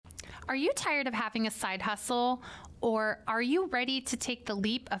Are you tired of having a side hustle? Or are you ready to take the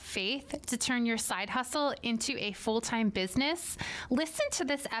leap of faith to turn your side hustle into a full-time business? Listen to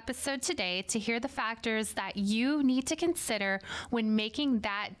this episode today to hear the factors that you need to consider when making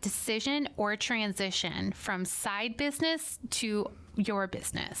that decision or transition from side business to your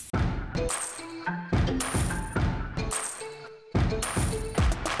business.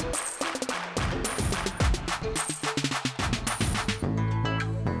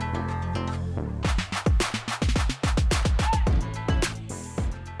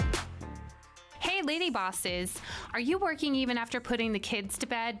 Lady bosses, are you working even after putting the kids to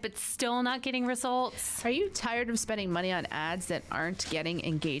bed but still not getting results? Are you tired of spending money on ads that aren't getting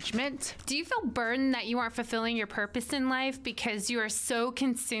engagement? Do you feel burdened that you aren't fulfilling your purpose in life because you are so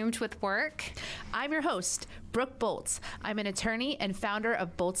consumed with work? I'm your host, Brooke Bolts. I'm an attorney and founder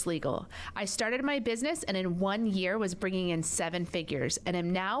of Bolts Legal. I started my business and in 1 year was bringing in 7 figures and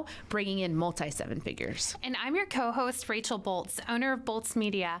am now bringing in multi-7 figures. And I'm your co-host, Rachel Bolts, owner of Bolts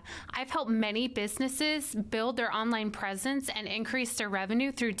Media. I've helped many businesses build their online presence and increase their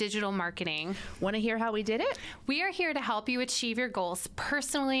revenue through digital marketing. Want to hear how we did it? We are here to help you achieve your goals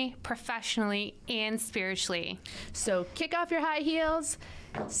personally, professionally, and spiritually. So kick off your high heels,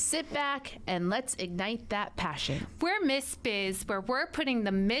 sit back, and let's ignite that passion. We're Miss Biz, where we're putting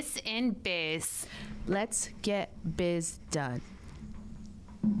the Miss in biz. Let's get biz done.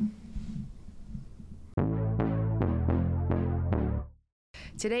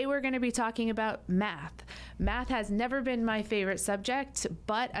 Today we're going to be talking about math. Math has never been my favorite subject,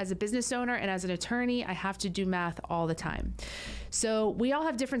 but as a business owner and as an attorney, I have to do math all the time. So we all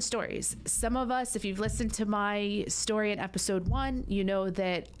have different stories. Some of us, if you've listened to my story in episode 1, you know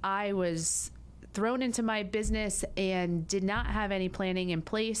that I was thrown into my business and did not have any planning in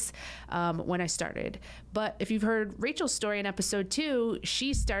place when I started. But if you've heard Rachel's story in episode 2,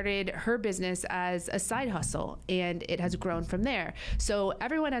 she started her business as a side hustle and it has grown from there. So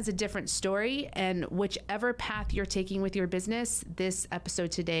everyone has a different story, and whichever path you're taking with your business, this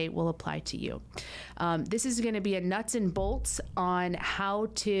episode today will apply to you. This is going to be a nuts and bolts on how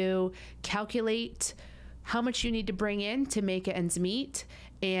to calculate how much you need to bring in to make ends meet,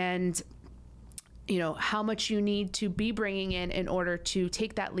 and how much you need to be bringing in order to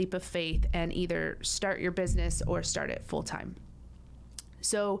take that leap of faith and either start your business or start it full time.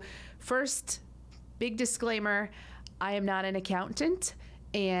 So first, big disclaimer, I am not an accountant,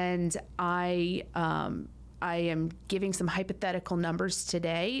 and I am giving some hypothetical numbers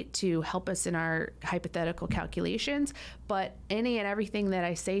today to help us in our hypothetical calculations, but any and everything that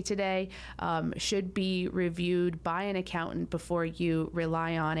I say today should be reviewed by an accountant before you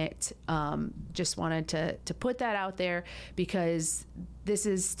rely on it. Just wanted to put that out there because this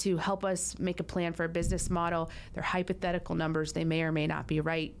is to help us make a plan for a business model. They're hypothetical numbers. They may or may not be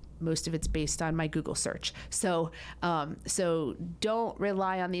right. Most of it's based on my Google search. So don't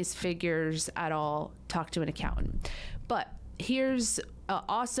rely on these figures at all. Talk to an accountant. But here's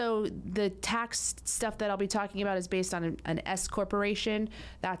also the tax stuff that I'll be talking about is based on an S corporation.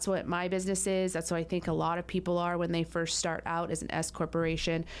 That's what my business is. That's what I think a lot of people are when they first start out, as an S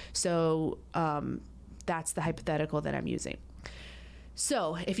corporation. So that's the hypothetical that I'm using.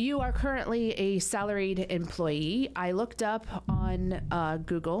 So if you are currently a salaried employee, I looked up on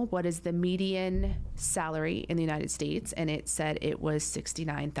Google what is the median salary in the United States, and it said it was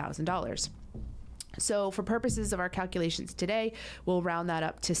 $69,000. So for purposes of our calculations today, we'll round that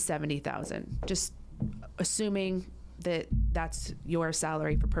up to $70,000, just assuming that that's your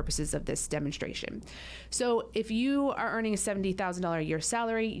salary for purposes of this demonstration. So if you are earning a $70,000 a year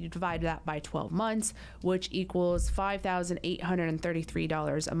salary, you divide that by 12 months, which equals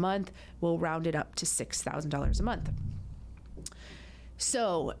 $5,833 a month. We'll round it up to $6,000 a month.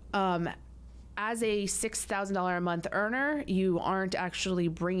 So as a $6,000 a month earner, you aren't actually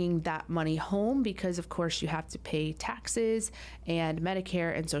bringing that money home because, of course, you have to pay taxes and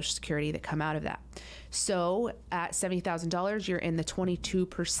Medicare and Social Security that come out of that. So at $70,000, you're in the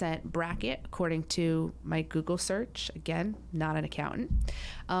 22% bracket, according to my Google search. Again, not an accountant.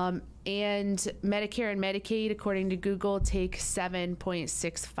 And Medicare and Medicaid, according to Google, take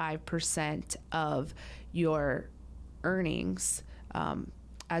 7.65% of your earnings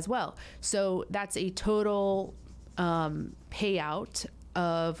as well. So that's a total payout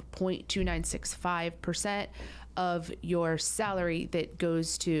of 0.2965% of your salary that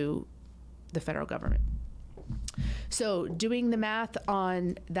goes to the federal government. So doing the math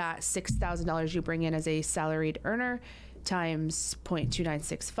on that $6,000 you bring in as a salaried earner times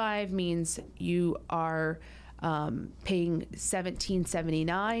 0.2965 means you are paying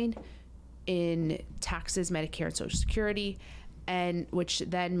 $1,779 in taxes, Medicare, and Social Security, and which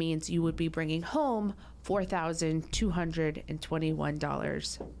then means you would be bringing home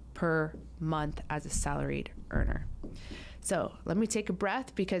 $4,221 per month as a salaried earner. So let me take a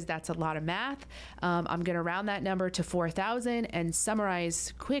breath because that's a lot of math. I'm going to round that number to 4,000 and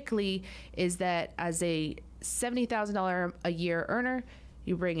summarize quickly is that as a $70,000 a year earner,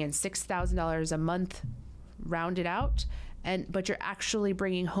 you bring in $6,000 a month rounded out, but you're actually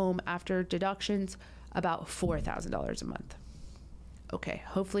bringing home after deductions about $4,000 a month. Okay,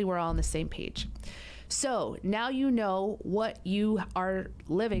 hopefully we're all on the same page. So now you know what you are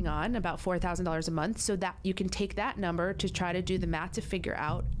living on, about $4,000 a month, so that you can take that number to try to do the math to figure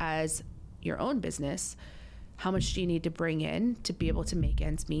out as your own business, how much do you need to bring in to be able to make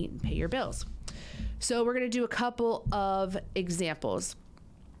ends meet and pay your bills. So we're going to do a couple of examples.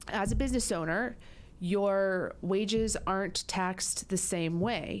 As a business owner, your wages aren't taxed the same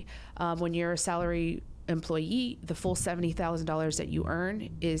way. When you're a salary employee, the full $70,000 that you earn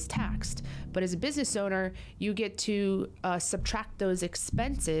is taxed. But as a business owner, you get to subtract those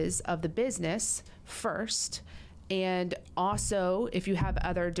expenses of the business first. And also, if you have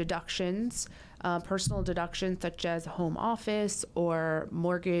other deductions, personal deductions such as home office or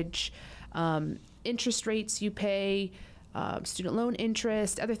mortgage, interest rates you pay, student loan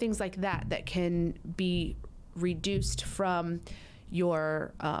interest, other things like that that can be reduced from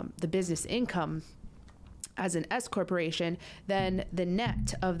your the business income as an S corporation, then the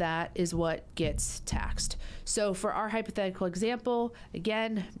net of that is what gets taxed. So for our hypothetical example,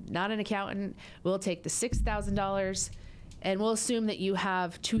 again, not an accountant, we'll take the $6,000 and we'll assume that you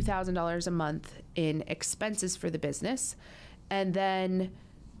have $2,000 a month in expenses for the business, and then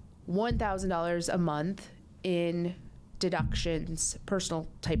 $1,000 a month in deductions, personal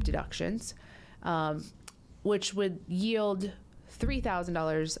type deductions, which would yield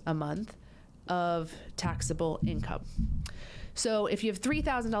 $3,000 a month of taxable income. So if you have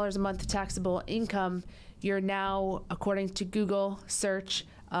 $3,000 a month of taxable income, you're now, according to Google search,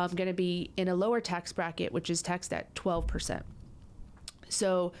 going to be in a lower tax bracket, which is taxed at 12%.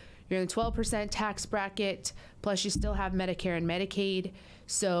 So you're in the 12% tax bracket, plus you still have Medicare and Medicaid.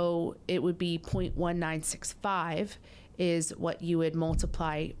 So it would be 0.1965 is what you would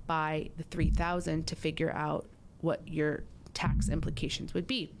multiply by the 3,000 to figure out what your tax implications would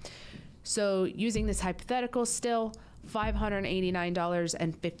be. So using this hypothetical still,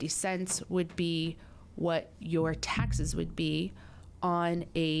 $589.50 would be what your taxes would be on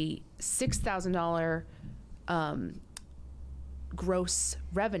a $6,000 gross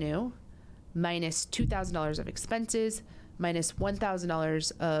revenue minus $2,000 of expenses minus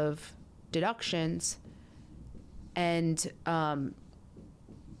 $1,000 of deductions and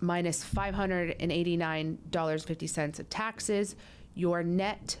minus $589.50 of taxes. Your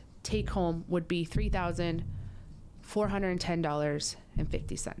net take home would be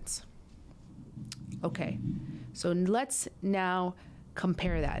 $3,410.50. Okay, so let's now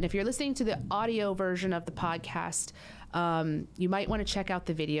compare that. And if you're listening to the audio version of the podcast, you might want to check out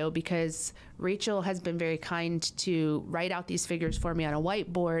the video because Rachel has been very kind to write out these figures for me on a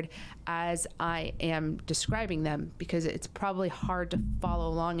whiteboard as I am describing them, because it's probably hard to follow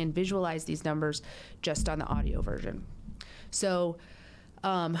along and visualize these numbers just on the audio version. So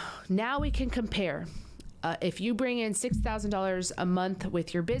now we can compare. If you bring in $6,000 a month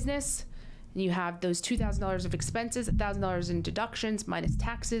with your business, and you have those $2,000 of expenses, $1,000 in deductions minus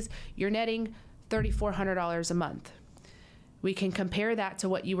taxes, you're netting $3,400 a month. We can compare that to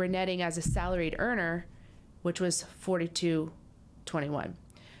what you were netting as a salaried earner, which was $4,221.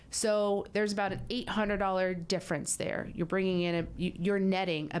 So there's about an $800 difference there. You're bringing in you're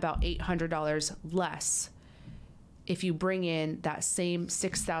netting about $800 less if you bring in that same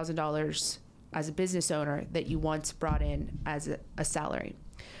 $6,000 as a business owner that you once brought in as a salary.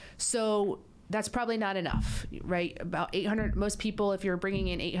 So that's probably not enough, right? About $800. Most people, if you're bringing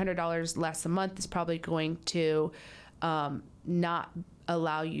in $800 less a month, is probably going to not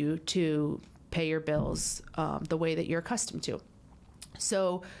allow you to pay your bills the way that you're accustomed to.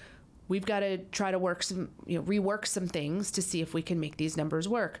 So we've got to try to rework some things to see if we can make these numbers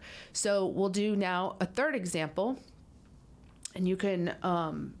work. So we'll do now a third example, and you could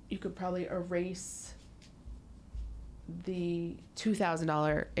probably erase the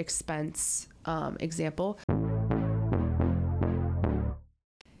 $2,000 expense example.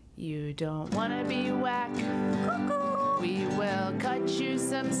 You don't want to be whack. We will cut you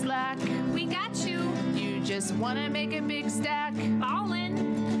some slack. We got you. You just want to make a big stack.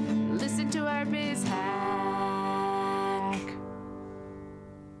 Ballin'. Listen to our biz hack.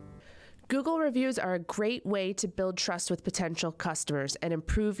 Google reviews are a great way to build trust with potential customers and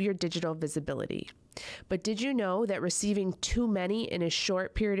improve your digital visibility. But did you know that receiving too many in a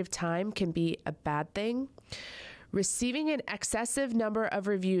short period of time can be a bad thing? Receiving an excessive number of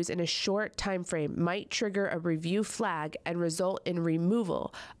reviews in a short time frame might trigger a review flag and result in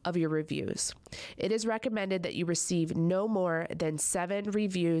removal of your reviews. It is recommended that you receive no more than 7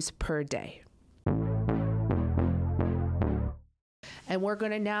 reviews per day. And we're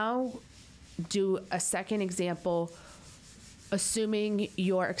going to now do a second example, assuming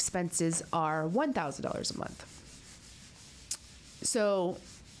your expenses are $1,000 a month. So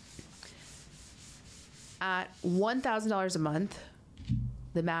at $1,000 a month,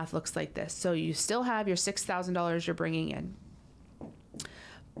 the math looks like this. So you still have your $6,000 you're bringing in.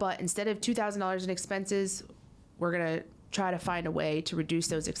 But instead of $2,000 in expenses, we're going to try to find a way to reduce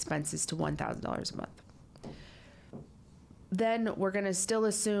those expenses to $1,000 a month. Then we're going to still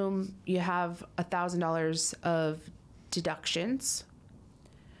assume you have $1,000 of deductions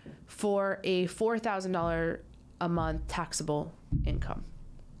for a $4,000 a month taxable income.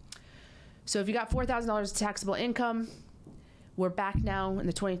 So if you got $4,000 taxable income, we're back now in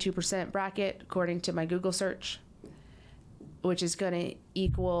the 22% bracket according to my Google search, which is going to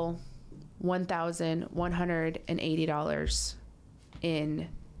equal $1,180 in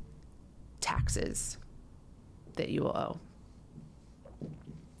taxes that you will owe.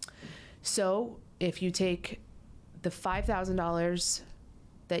 So if you take the $5,000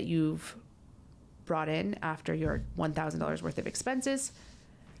 that you've brought in after your $1,000 worth of expenses,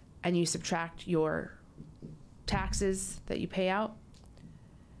 and you subtract your taxes that you pay out,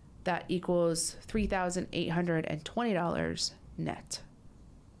 that equals $3,820 net.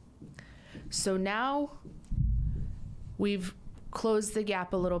 So now we've closed the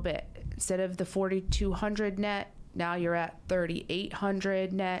gap a little bit. Instead of the $4,200 net, now you're at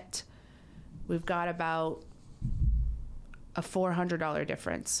 $3,800 net. We've got about a $400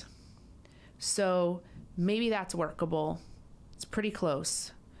 difference. So maybe that's workable. It's pretty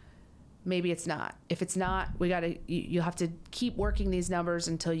close. Maybe it's not. If it's not, you'll have to keep working these numbers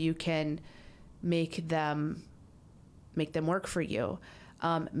until you can make them work for you.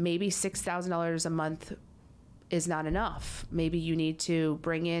 Maybe $6,000 a month is not enough. Maybe you need to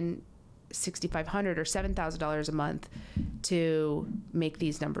bring in $6,500 or $7,000 a month to make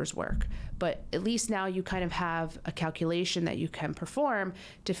these numbers work. But at least now you kind of have a calculation that you can perform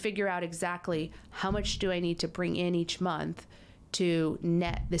to figure out exactly how much do I need to bring in each month to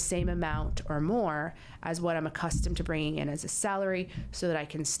net the same amount or more as what I'm accustomed to bringing in as a salary so that I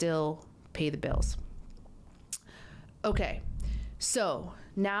can still pay the bills. Okay, so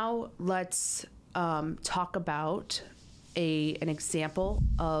now let's talk about an example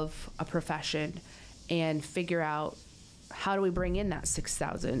of a profession and figure out how do we bring in that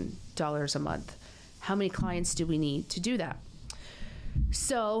 $6,000 a month? How many clients do we need to do that?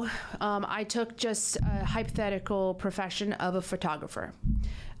 So I took just a hypothetical profession of a photographer.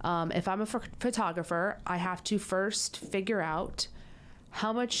 If I'm a photographer, I have to first figure out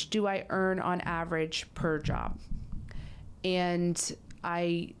how much do I earn on average per job. And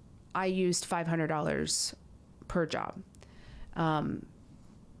I used $500 per job.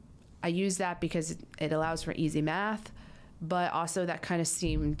 I use that because it allows for easy math, but also that kind of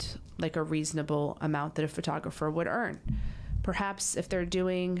seemed like a reasonable amount that a photographer would earn. Perhaps if they're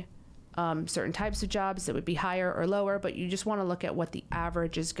doing certain types of jobs, it would be higher or lower, but you just want to look at what the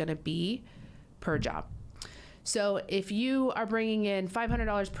average is going to be per job. So if you are bringing in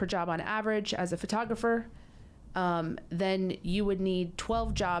 $500 per job on average as a photographer, then you would need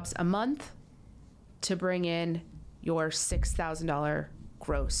 12 jobs a month to bring in your $6,000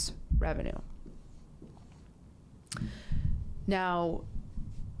 gross revenue. Now,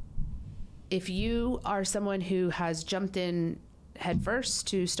 if you are someone who has jumped in headfirst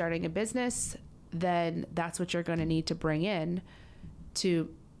to starting a business, then that's what you're going to need to bring in to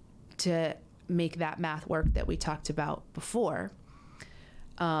make that math work that we talked about before.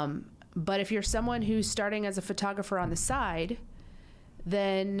 But if you're someone who's starting as a photographer on the side,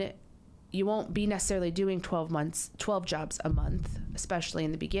 then you won't be necessarily doing 12 jobs a month, especially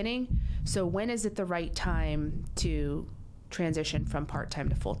in the beginning. So when is it the right time to transition from part-time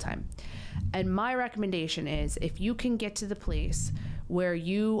to full-time? And my recommendation is if you can get to the place where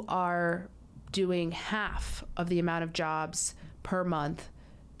you are doing half of the amount of jobs per month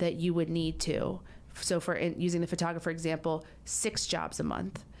that you would need to. So for using the photographer example, 6 jobs a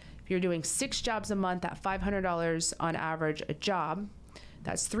month. If you're doing 6 jobs a month at $500 on average a job,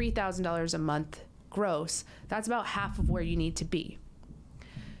 that's $3,000 a month gross. That's about half of where you need to be.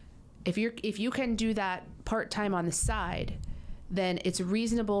 If you can do that part-time on the side, then it's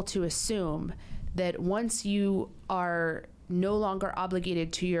reasonable to assume that once you are no longer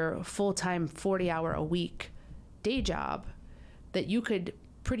obligated to your full-time 40-hour-a-week day job, that you could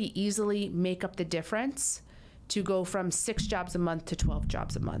pretty easily make up the difference to go from 6 jobs a month to 12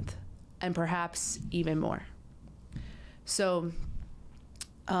 jobs a month, and perhaps even more. So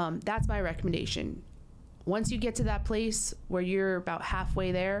that's my recommendation. Once you get to that place where you're about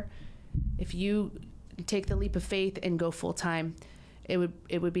halfway there, if you take the leap of faith and go full-time, it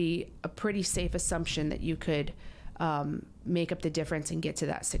would be a pretty safe assumption that you could make up the difference and get to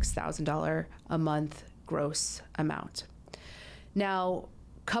that $6,000 a month gross amount. Now,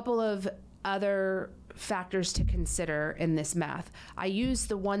 a couple of other factors to consider in this math. I use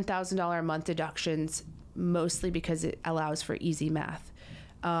the $1,000 a month deductions mostly because it allows for easy math.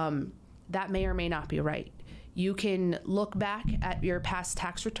 That may or may not be right. You can look back at your past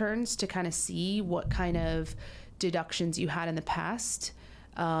tax returns to kind of see what kind of deductions you had in the past,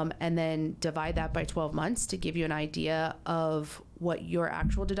 and then divide that by 12 months to give you an idea of what your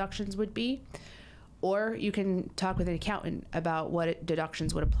actual deductions would be. Or you can talk with an accountant about what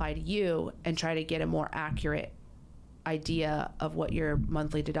deductions would apply to you and try to get a more accurate idea of what your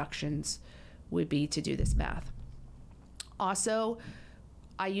monthly deductions would be to do this math. Also,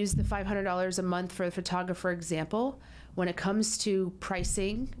 I use the $500 a month for the photographer example. When it comes to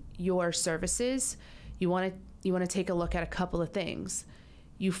pricing your services, you want to take a look at a couple of things.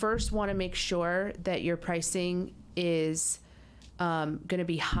 You first want to make sure that your pricing is going to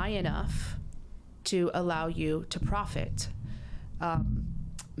be high enough to allow you to profit.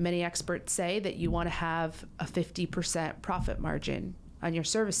 Many experts say that you want to have a 50% profit margin on your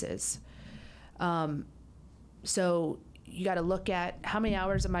services. So you got to look at how many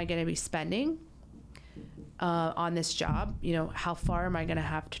hours am I going to be spending on this job? How far am I going to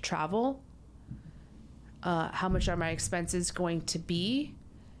have to travel? How much are my expenses going to be?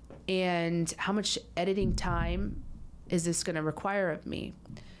 And how much editing time is this going to require of me?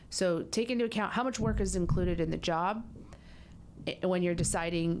 So take into account how much work is included in the job when you're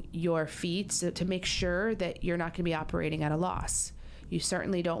deciding your fee, to make sure that you're not going to be operating at a loss. You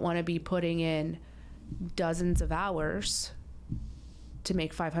certainly don't want to be putting in dozens of hours to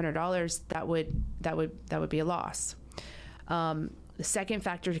make $500. That would be a loss. The second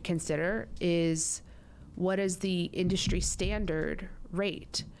factor to consider is, what is the industry standard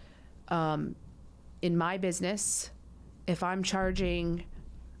rate? In my business, if I'm charging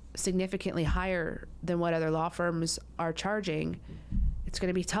significantly higher than what other law firms are charging, it's going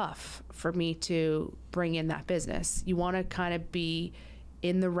to be tough for me to bring in that business. You want to kind of be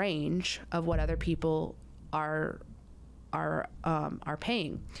in the range of what other people are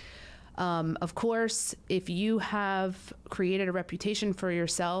paying. Of course, if you have created a reputation for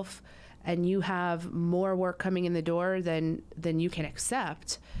yourself and you have more work coming in the door than you can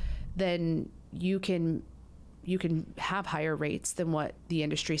accept, then you can have higher rates than what the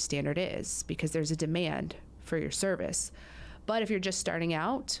industry standard is, because there's a demand for your service. But if you're just starting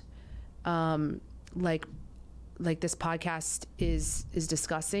out, like this podcast is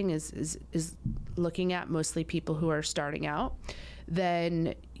discussing, is looking at mostly people who are starting out,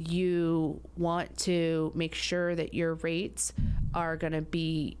 then you want to make sure that your rates are going to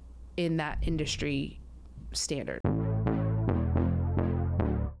be in that industry standard.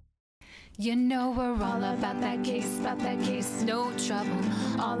 We're all about that case, no trouble.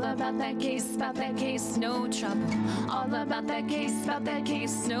 All about that case, no trouble. All about that case,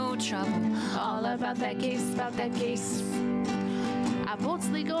 no trouble. All about that case. At Bolts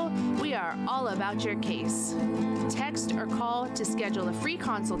Legal, we are all about your case. Text or call to schedule a free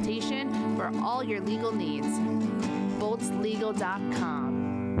consultation for all your legal needs. boltslegal.com.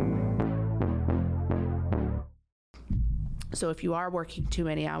 So if you are working too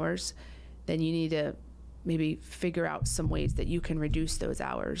many hours, then you need to maybe figure out some ways that you can reduce those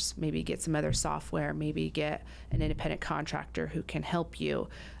hours. Maybe get some other software, maybe get an independent contractor who can help you.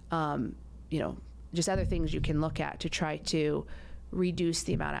 Just other things you can look at to try to reduce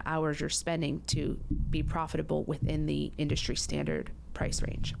the amount of hours you're spending to be profitable within the industry standard price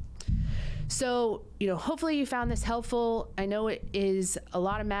range. So, hopefully you found this helpful. I know it is a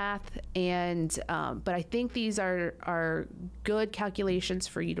lot of math, but I think these are good calculations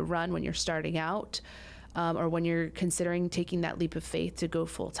for you to run when you're starting out, or when you're considering taking that leap of faith to go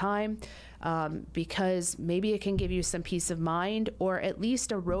full time, because maybe it can give you some peace of mind, or at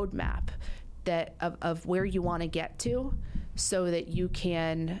least a roadmap of where you want to get to, so that you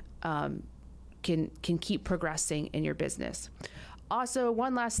can keep progressing in your business. Also,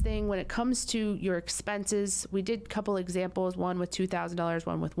 one last thing, when it comes to your expenses, we did a couple examples, one with $2,000,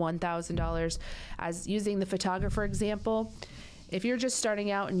 one with $1,000. As using the photographer example, If you're just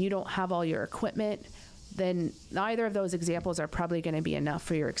starting out and you don't have all your equipment, then neither of those examples are probably going to be enough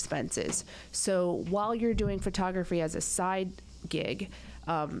for your expenses. So while you're doing photography as a side gig,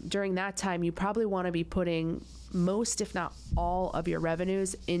 during that time, you probably want to be putting most, if not all, of your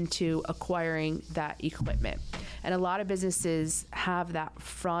revenues into acquiring that equipment. And a lot of businesses have that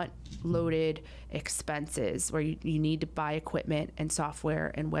front-loaded expenses where you need to buy equipment and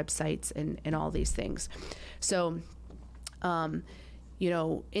software and websites and all these things. So, in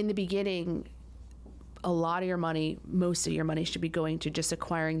the beginning, a lot of your money, most of your money should be going to just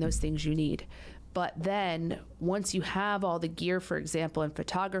acquiring those things you need. But then once you have all the gear, for example, in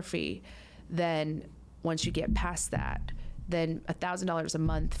photography, then once you get past that, then $1,000 a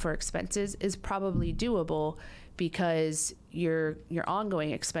month for expenses is probably doable, because your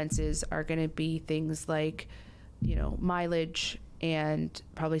ongoing expenses are going to be things like, mileage and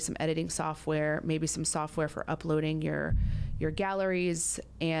probably some editing software, maybe some software for uploading your galleries,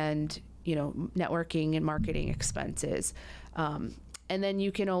 and networking and marketing expenses. And then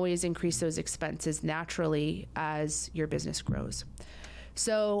you can always increase those expenses naturally as your business grows.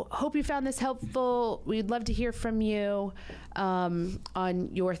 So hope you found this helpful. We'd love to hear from you on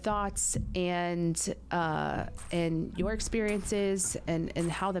your thoughts and your experiences and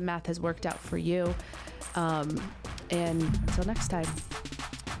how the math has worked out for you. And until next time,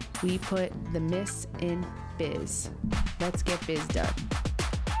 we put the Miss in Biz. Let's get biz done.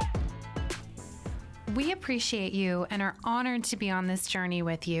 We appreciate you and are honored to be on this journey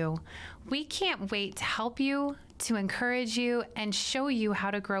with you. We can't wait to help you, to encourage you, and show you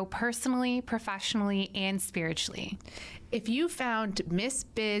how to grow personally, professionally, and spiritually. If you found Miss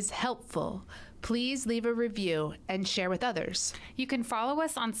Biz helpful, please leave a review and share with others. You can follow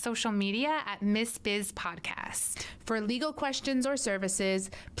us on social media at Miss Biz Podcast. For legal questions or services,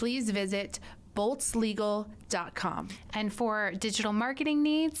 please visit boltslegal.com. And for digital marketing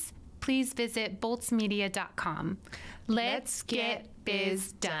needs, please visit boltsmedia.com. Let's get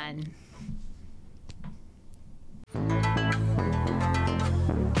biz done.